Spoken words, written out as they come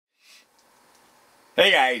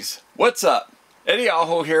Hey guys, what's up? Eddie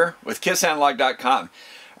Aho here with KissAnalog.com.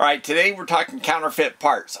 Alright, today we're talking counterfeit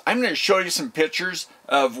parts. I'm going to show you some pictures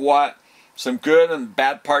of what some good and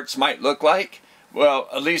bad parts might look like. Well,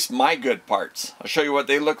 at least my good parts. I'll show you what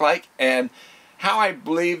they look like and how I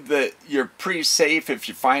believe that you're pretty safe if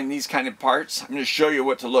you find these kind of parts. I'm going to show you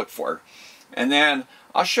what to look for. And then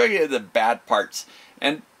I'll show you the bad parts.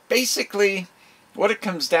 And basically, what it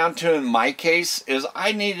comes down to in my case is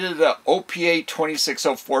I needed an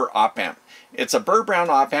OPA2604 OpAmp. It's a Burr-Brown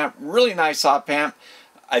OpAmp, really nice OpAmp,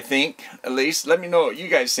 I think, at least. Let me know what you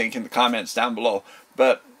guys think in the comments down below.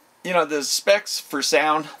 But, you know, the specs for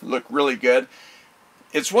sound look really good.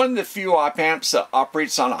 It's one of the few OpAmps that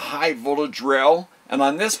operates on a high voltage rail. And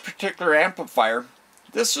on this particular amplifier,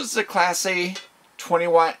 this was the Class A 20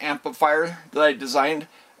 watt amplifier that I designed,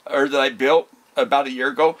 or that I built about a year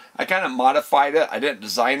ago. I kind of modified it. I didn't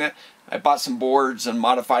design it. I bought some boards and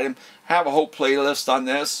modified them. I have a whole playlist on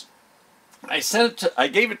this. I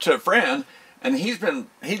gave it to a friend, and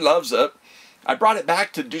he loves it. I brought it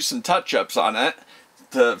back to do some touch-ups on it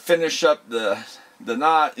to finish up the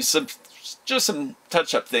knot, just some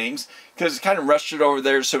touch-up things, because kind of rushed it over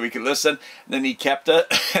there so we could listen. And then he kept it,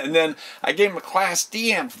 and then I gave him a Class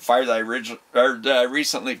D amplifier that I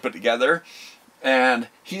recently put together, and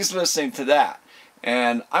he's listening to that.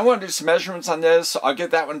 And I want to do some measurements on this. So I'll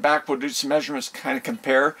get that one back. We'll do some measurements, kind of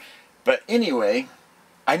compare. But anyway,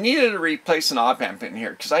 I needed to replace an op-amp in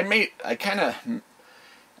here because I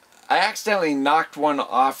accidentally knocked one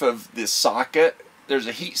off of this socket. There's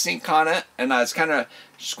a heat sink on it, and I was kind of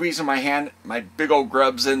squeezing my hand, my big old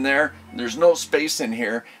grubs in there. There's no space in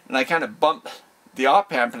here, and I kind of bumped the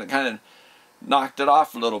op-amp, and it kind of knocked it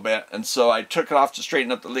off a little bit. And so I took it off to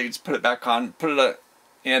straighten up the leads, put it back on, put it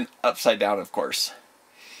in upside down, of course.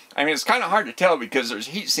 I mean, it's kind of hard to tell because there's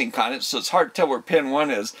a heat sink on it, so it's hard to tell where pin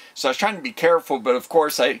 1 is. So I was trying to be careful, but of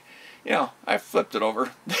course I flipped it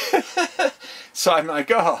over. So I'm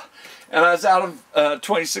like, oh. And I was out of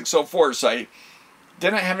 2604, so I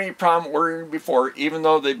didn't have any problem ordering before, even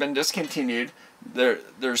though they've been discontinued.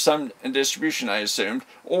 There's some in distribution, I assumed,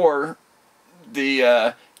 or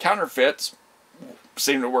the counterfeits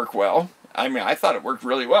seem to work well. I mean, I thought it worked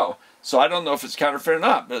really well. So I don't know if it's counterfeit or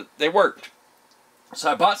not, but they worked. So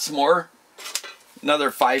I bought some more, another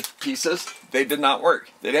 5 pieces. They did not work.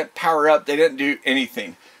 They didn't power up. They didn't do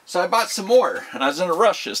anything. So I bought some more, and I was in a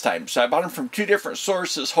rush this time. So I bought them from 2 different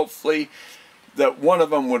sources, hopefully that one of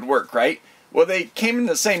them would work, right? Well, they came in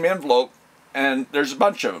the same envelope, and there's a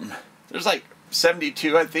bunch of them. There's like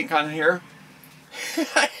 72, I think, on here.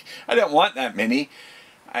 I didn't want that many.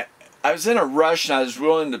 I was in a rush, and I was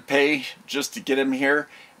willing to pay just to get them here.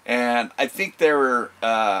 And I think they were,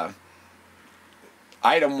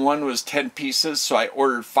 item 1 was 10 pieces, so I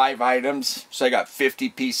ordered 5 items, so I got 50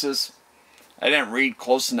 pieces. I didn't read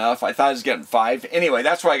close enough. I thought I was getting 5. Anyway,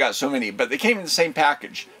 that's why I got so many, but they came in the same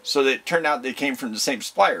package, so it turned out they came from the same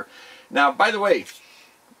supplier. Now, by the way,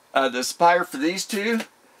 the supplier for these 2,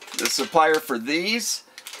 the supplier for these,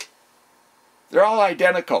 they're all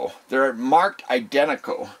identical. They're marked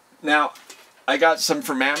identical. Now, I got some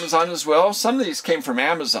from Amazon as well. Some of these came from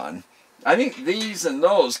Amazon. I think these and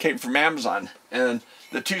those came from Amazon. And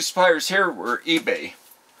the 2 suppliers here were eBay.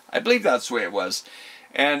 I believe that's the way it was.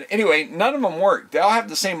 And anyway, none of them worked. They all have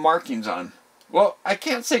the same markings on. Well, I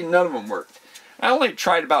can't say none of them worked. I only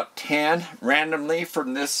tried about 10 randomly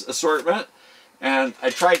from this assortment. And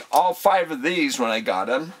I tried all 5 of these when I got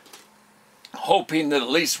them, hoping that at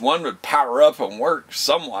least one would power up and work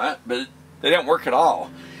somewhat, but they didn't work at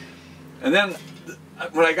all. And then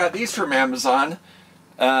when I got these from Amazon,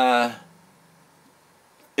 it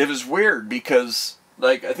was weird because,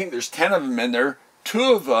 like, I think there's 10 of them in there.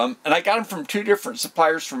 2 of them, and I got them from 2 different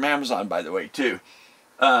suppliers from Amazon, by the way, too.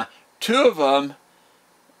 2 of them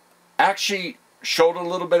actually showed a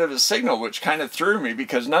little bit of a signal, which kind of threw me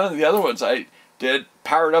because none of the other ones I did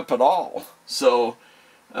powered up at all. So,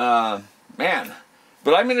 man.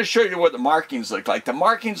 But I'm going to show you what the markings look like. The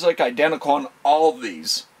markings look identical on all of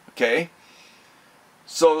these. Okay,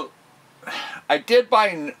 so I did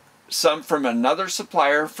buy some from another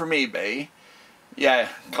supplier from eBay. Yeah,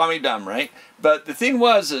 call me dumb, right? But the thing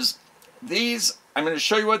is these, I'm going to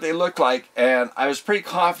show you what they look like, and I was pretty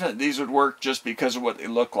confident these would work just because of what they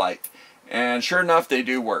look like. And sure enough, they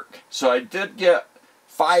do work. So I did get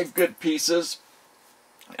 5 good pieces,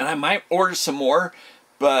 and I might order some more,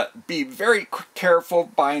 but be very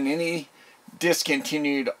careful buying any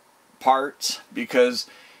discontinued parts, because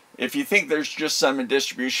if you think there's just some in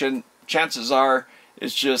distribution, chances are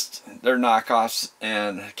it's just they're knockoffs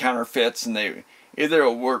and counterfeits, and they either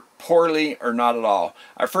will work poorly or not at all.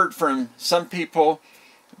 I've heard from some people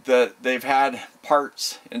that they've had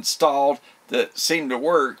parts installed that seem to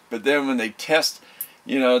work, but then when they test,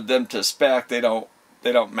 you know, them to spec, they don't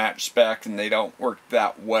match spec and they don't work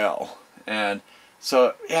that well. And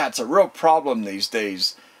so yeah, it's a real problem these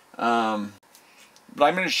days. But I'm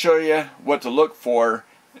going to show you what to look for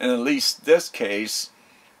in at least this case,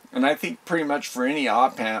 and I think pretty much for any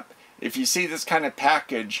OpAmp. If you see this kind of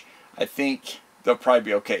package, I think they'll probably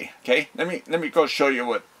be okay. Okay, let me go show you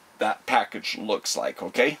what that package looks like.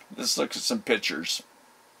 Okay, let's look at some pictures.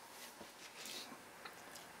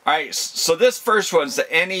 Alright, so this first one's the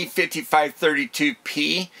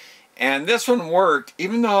NE5532P, and this one worked,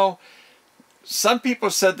 even though some people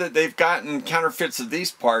said that they've gotten counterfeits of these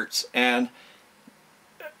parts, and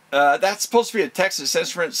that's supposed to be a Texas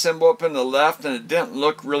Instruments symbol up in the left, and it didn't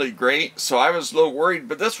look really great, so I was a little worried,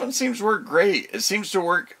 but this one seems to work great. It seems to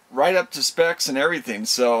work right up to specs and everything,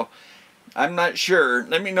 so I'm not sure.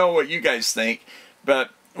 Let me know what you guys think. But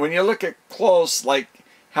when you look at close, like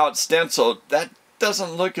how it's stenciled, that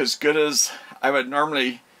doesn't look as good as I would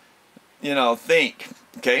normally, you know, think.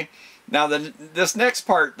 Okay, now this next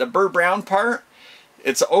part, the Burr-Brown part,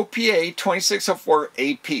 it's OPA2604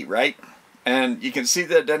 AP, right? And you can see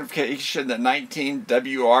the identification, the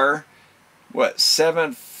 19WR, what,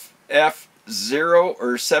 7F0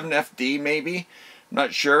 or 7FD maybe? I'm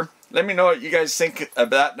not sure. Let me know what you guys think of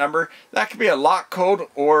that number. That could be a lot code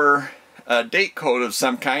or a date code of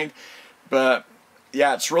some kind, but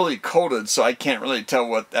yeah, it's really coded, so I can't really tell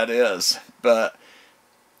what that is. But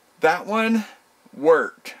that one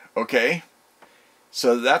worked, okay?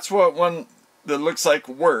 So that's what one that looks like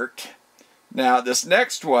worked. Now this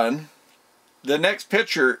next one, the next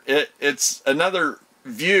picture, it's another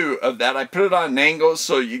view of that. I put it on an angle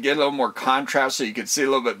so you get a little more contrast so you can see a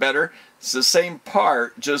little bit better. It's the same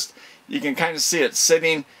part, just you can kind of see it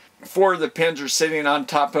sitting, 4 of the pins are sitting on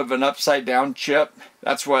top of an upside down chip.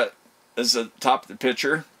 That's what is the top of the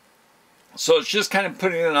picture. So it's just kind of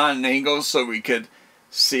putting it on an angle so we could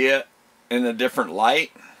see it in a different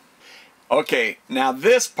light. Okay, now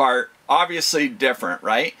this part, obviously different,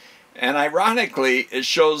 right? And ironically, it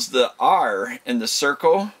shows the R in the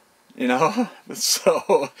circle, you know?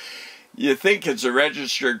 So you think it's a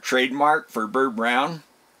registered trademark for Burr-Brown,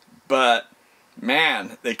 but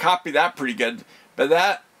man, they copy that pretty good. But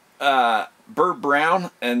that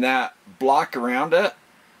Burr-Brown and that block around it,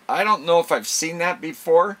 I don't know if I've seen that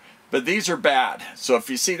before, but these are bad. So if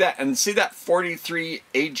you see that, and see that 43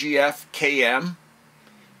 AGF KM,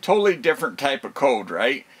 totally different type of code,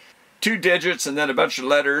 right? 2 digits and then a bunch of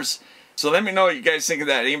letters. So let me know what you guys think of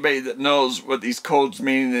that. Anybody that knows what these codes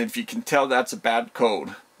mean, and if you can tell that's a bad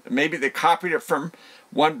code. Maybe they copied it from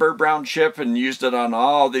one Burr-Brown chip and used it on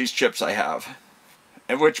all these chips I have.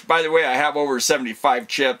 And which, by the way, I have over 75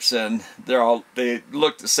 chips, and they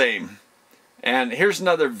look the same. And here's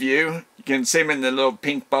another view. You can see them in the little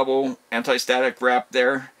pink bubble anti-static wrap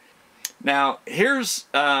there. Now, here's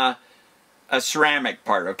a ceramic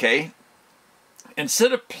part, okay?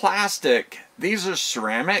 Instead of plastic, these are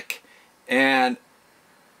ceramic. And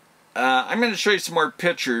I'm going to show you some more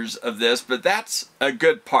pictures of this, but that's a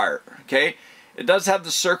good part, okay? It does have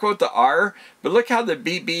the circle with the R, but look how the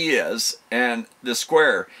BB is and the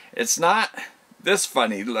square. It's not this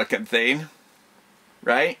funny looking thing,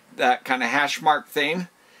 right? That kind of hash mark thing.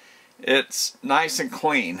 It's nice and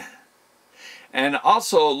clean. And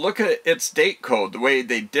also look at its date code, the way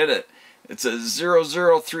they did it. It's a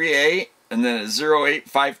 0038 and then a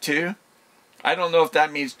 0852. I don't know if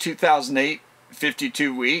that means 2008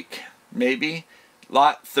 52 week, maybe.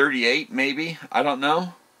 Lot 38, maybe. I don't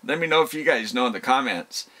know. Let me know if you guys know in the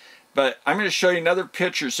comments. But I'm going to show you another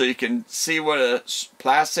picture so you can see what a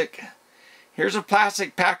plastic... Here's a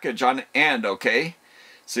plastic package on the end, okay?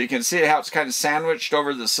 So you can see how it's kind of sandwiched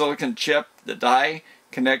over the silicon chip, the die,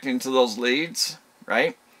 connecting to those leads,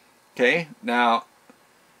 right? Okay, now,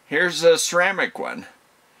 here's a ceramic one.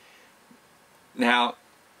 Now,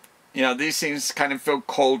 you know, these things kind of feel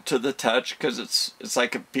cold to the touch because it's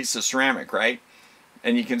like a piece of ceramic, right?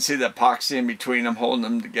 And you can see the epoxy in between them holding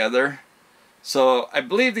them together. So I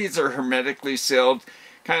believe these are hermetically sealed,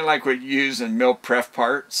 kind of like what you use in mill pref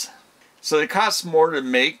parts. So they cost more to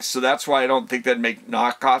make, so that's why I don't think they'd make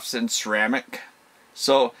knockoffs in ceramic.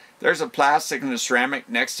 So there's a plastic and a ceramic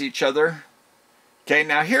next to each other. Okay,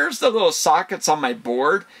 now here's the little sockets on my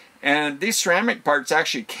board. And these ceramic parts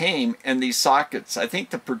actually came in these sockets. I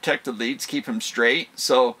think to protect the leads, keep them straight.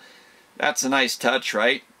 So that's a nice touch,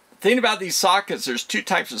 right? The thing about these sockets, there's 2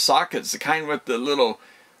 types of sockets. The kind with the little,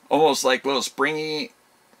 almost like little springy,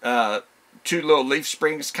 2 little leaf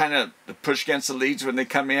springs kind of push against the leads when they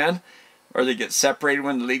come in. Or they get separated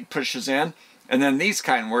when the lead pushes in. And then these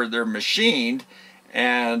kind where they're machined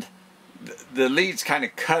and the leads kind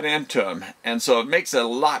of cut into them, and so it makes a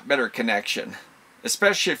lot better connection,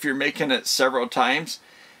 especially if you're making it several times.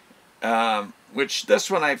 Which this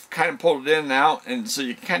one I've kind of pulled it in and out, and so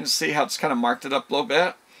you can kind of see how it's kind of marked it up a little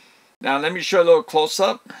bit. Now let me show a little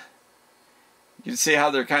close-up. You can see how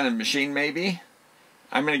they're kind of machined maybe.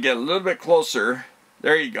 I'm going to get a little bit closer.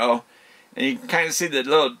 There you go. And you can kind of see the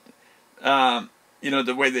little, you know,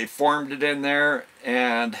 the way they formed it in there.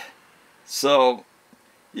 And so,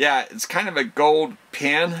 yeah, it's kind of a gold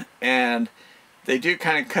pin, and they do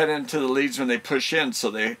kind of cut into the leads when they push in, so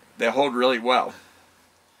they hold really well.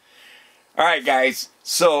 Alright guys,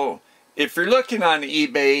 so if you're looking on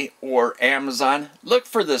eBay or Amazon, look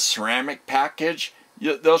for the ceramic package.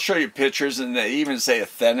 They'll show you pictures, and they even say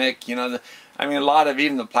authentic. You know, I mean, a lot of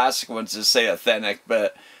even the plastic ones just say authentic,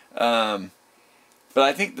 but I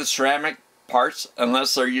think the ceramic parts,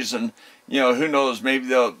 unless they're using, you know, who knows, maybe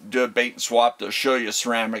they'll do a bait and swap. They'll show you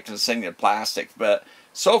ceramic and send you plastic. But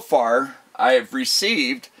so far, I've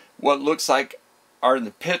received what looks like are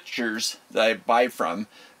the pictures that I buy from,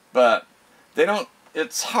 but they don't,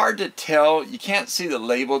 it's hard to tell. You can't see the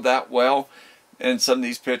label that well in some of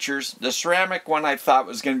these pictures. The ceramic one I thought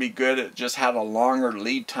was going to be good. It just had a longer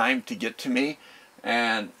lead time to get to me,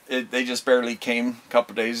 and they just barely came a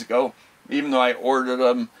couple days ago. Even though I ordered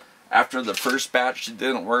them after the first batch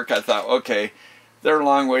didn't work, I thought, okay, they're a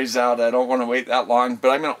long ways out. I don't want to wait that long, but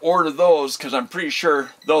I'm going to order those because I'm pretty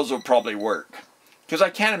sure those will probably work. Because I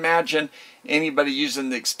can't imagine anybody using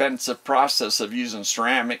the expensive process of using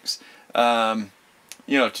ceramics,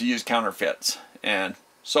 you know, to use counterfeits. And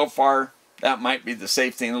so far, that might be the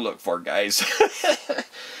safe thing to look for, guys.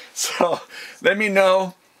 So let me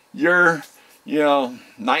know your, you know,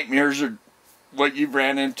 nightmares or what you've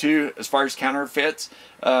ran into as far as counterfeits.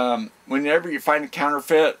 Whenever you find a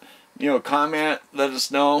counterfeit, you know, comment, let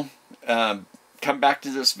us know. Come back to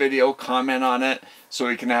this video, comment on it, so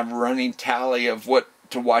we can have a running tally of what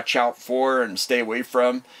to watch out for and stay away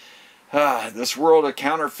from. This world of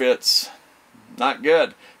counterfeits, not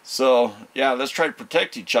good. So yeah, let's try to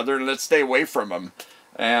protect each other, and let's stay away from them.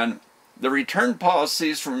 And the return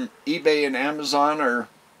policies from eBay and Amazon are,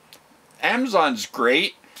 Amazon's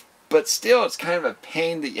great, but still it's kind of a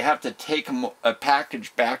pain that you have to take a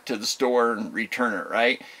package back to the store and return it,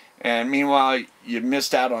 right? And meanwhile, you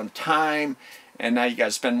missed out on time, and now you got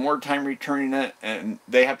to spend more time returning it, and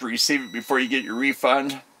they have to receive it before you get your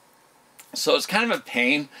refund. So it's kind of a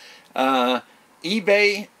pain.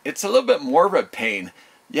 eBay, it's a little bit more of a pain.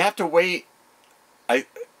 You have to wait.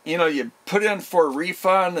 You know, you put in for a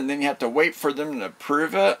refund, and then you have to wait for them to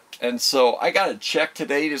approve it. And so I got to check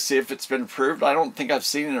today to see if it's been approved. I don't think I've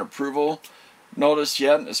seen an approval notice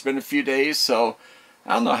yet. It's been a few days, so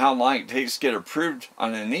I don't know how long it takes to get approved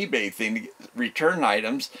on an eBay thing to return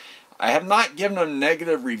items. I have not given them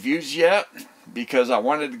negative reviews yet because I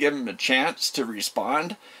wanted to give them a chance to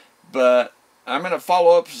respond, but I'm going to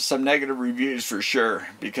follow up with some negative reviews for sure,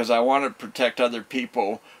 because I want to protect other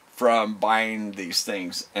people from buying these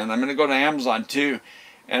things. And I'm going to go to Amazon too,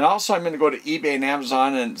 and also I'm going to go to eBay and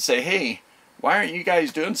Amazon and say, hey, why aren't you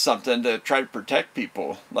guys doing something to try to protect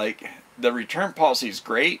people? Like, the return policy is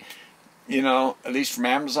great, you know, at least from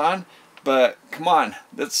Amazon, but come on,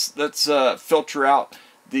 let's filter out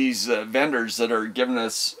these vendors that are giving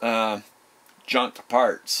us junk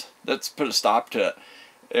parts. Let's put a stop to it.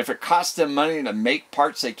 If it costs them money to make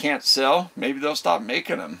parts they can't sell, maybe they'll stop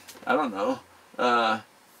making them. I don't know.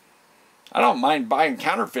 I don't mind buying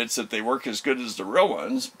counterfeits if they work as good as the real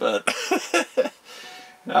ones, but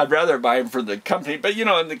I'd rather buy them for the company. But, you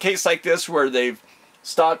know, in the case like this where they've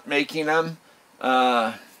stopped making them,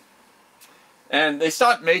 and they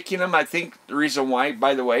stopped making them, I think the reason why,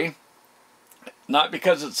 by the way, not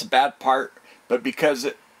because it's a bad part, but because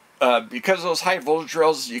those high voltage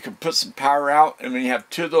rails, you can put some power out, and when you have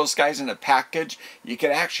two of those guys in a package, you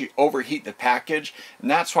can actually overheat the package, and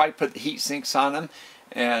that's why I put the heat sinks on them,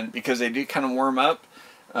 and because they do kind of warm up.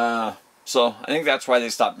 So I think that's why they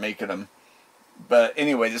stopped making them. But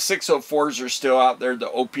anyway, the 604s are still out there, the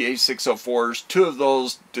OPA2604s. Two of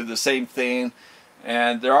those do the same thing,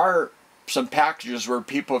 and there are some packages where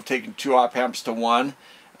people have taken two OpAmps to one.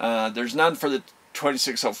 There's none for the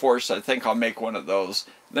 2604, so I think I'll make one of those.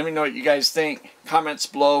 Let me know what you guys think. Comments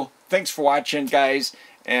below. Thanks for watching, guys.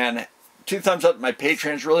 And 2 thumbs up to my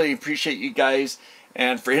patrons. Really appreciate you guys.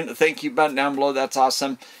 And for hitting the thank you button down below. That's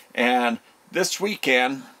awesome. And this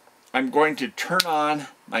weekend, I'm going to turn on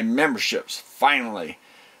my memberships. Finally.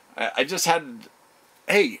 I just had...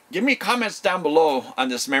 Hey, give me comments down below on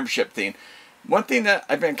this membership thing. One thing that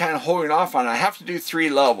I've been kind of holding off on, I have to do 3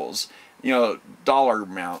 levels. you know, dollar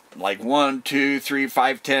amount, like $1, $2, $3,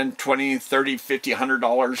 $5, $10, $20, $30, $50,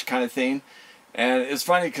 $100 kind of thing. And it's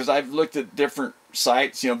funny because I've looked at different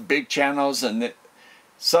sites, you know, big channels, and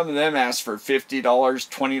some of them ask for $50,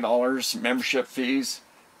 $20 membership fees.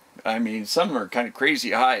 I mean, some are kind of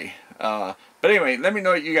crazy high. But anyway, let me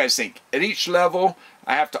know what you guys think. At each level,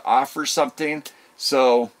 I have to offer something.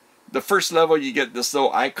 So the first level, you get this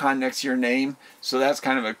little icon next to your name. So that's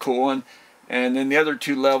kind of a cool one. And then the other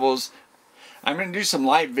 2 levels, I'm going to do some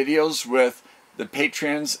live videos with the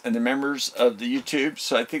patrons and the members of the YouTube.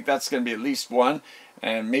 So I think that's going to be at least 1.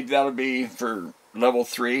 And maybe that'll be for level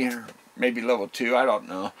 3 or maybe level 2. I don't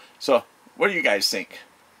know. So what do you guys think?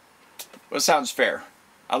 What sounds fair?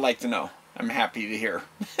 I'd like to know. I'm happy to hear.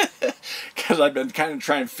 Because I've been kind of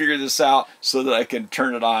trying to figure this out so that I can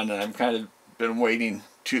turn it on. And I've kind of been waiting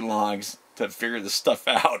too long to figure this stuff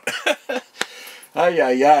out. Ay,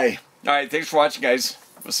 ay, ay. All right, thanks for watching, guys.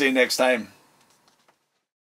 We'll see you next time.